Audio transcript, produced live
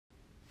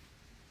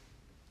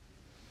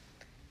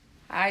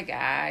Hi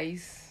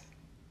guys,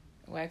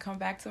 welcome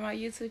back to my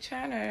YouTube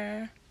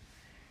channel.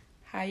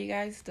 How you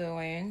guys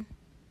doing?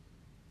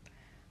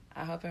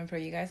 I hope and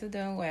pray you guys are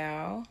doing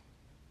well.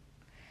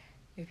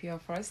 If you're a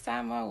first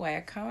timer,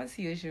 welcome as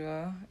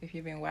usual. If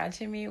you've been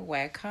watching me,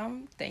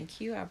 welcome.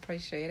 Thank you, I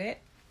appreciate it.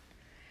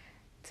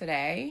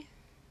 Today,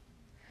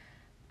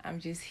 I'm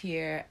just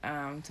here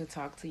to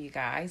talk to you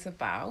guys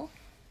about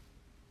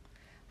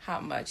how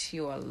much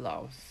you are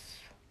loved.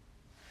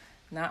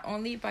 Not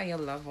only by your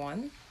loved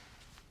one,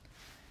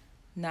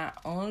 not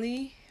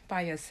only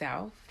by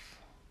yourself,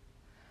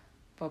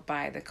 but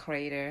by the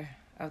creator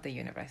of the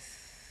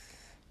universe.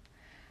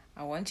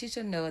 I want you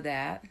to know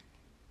that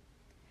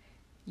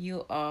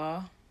you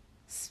are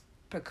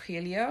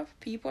peculiar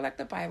people, like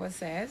the Bible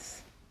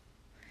says.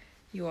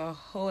 You are a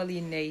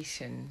holy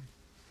nation.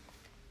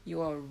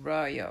 You are a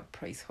royal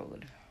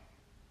priesthood.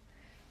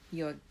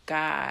 You are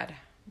God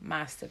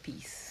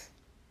masterpiece.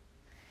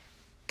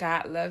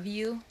 God love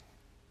you,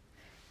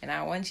 and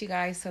I want you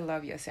guys to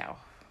love yourself.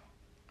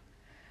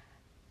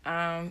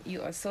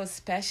 You are so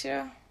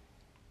special.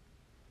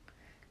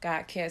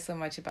 God cares so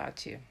much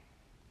about you.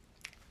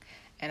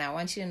 And I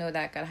want you to know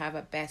that God have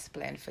a best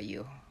plan for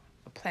you.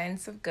 A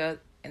plans of good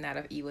and not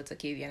of evil to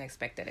give you an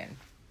expected end.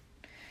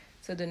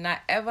 So do not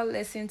ever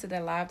listen to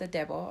the lie of the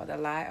devil or the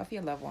lie of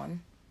your loved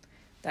one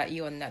that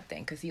you are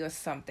nothing, because you are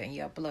something.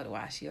 You are blood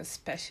washed. You are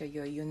special.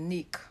 You are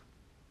unique.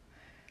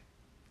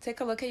 Take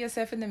a look at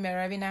yourself in the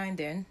mirror every now and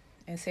then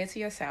and say to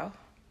yourself,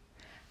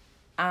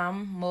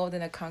 I'm more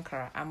than a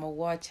conqueror. I'm a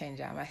world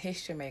changer. I'm a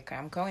history maker.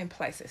 I'm going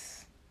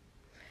places.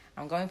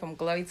 I'm going from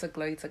glory to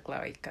glory to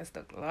glory, because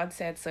the Lord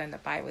said so and the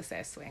Bible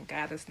says so, and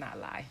God does not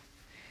lie.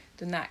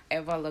 Do not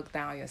ever look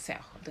down on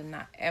yourself. Do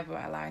not ever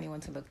allow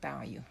anyone to look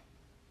down on you.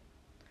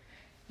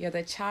 You're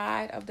the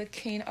child of the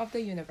King of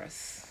the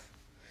universe.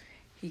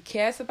 He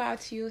cares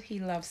about you. He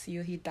loves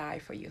you. He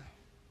died for you.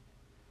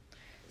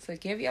 So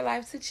give your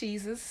life to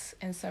Jesus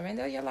and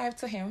surrender your life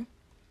to Him,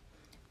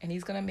 and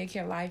He's going to make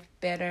your life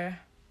better,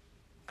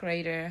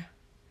 greater,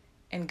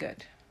 and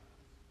good.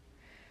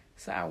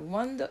 So I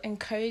want to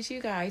encourage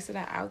you guys that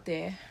are out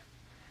there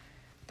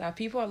that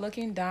people are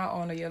looking down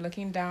on, or you're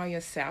looking down on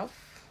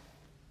yourself.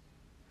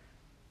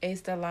 It's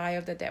the lie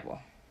of the devil.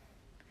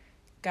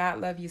 God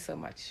loves you so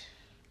much.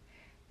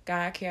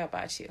 God cares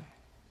about you.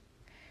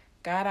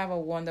 God have a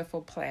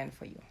wonderful plan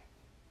for you.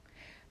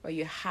 But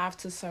you have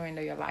to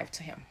surrender your life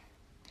to Him.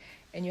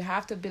 And you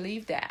have to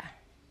believe that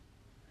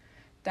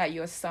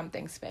you're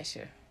something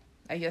special,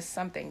 that you're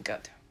something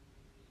good,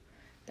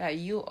 that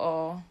you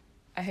are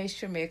a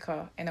history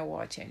maker and a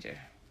world changer,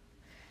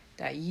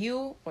 that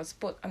you was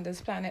put on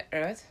this planet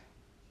Earth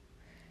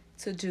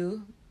to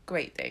do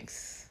great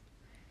things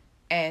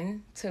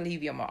and to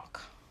leave your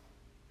mark.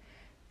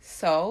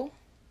 So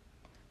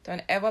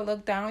don't ever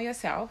look down on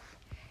yourself,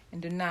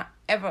 and do not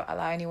ever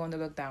allow anyone to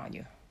look down on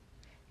you,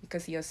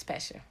 because you're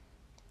special.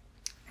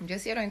 I'm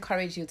just here to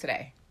encourage you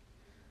today.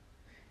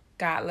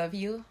 God loves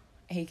you,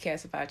 and He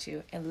cares about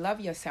you, and love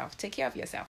yourself. Take care of yourself.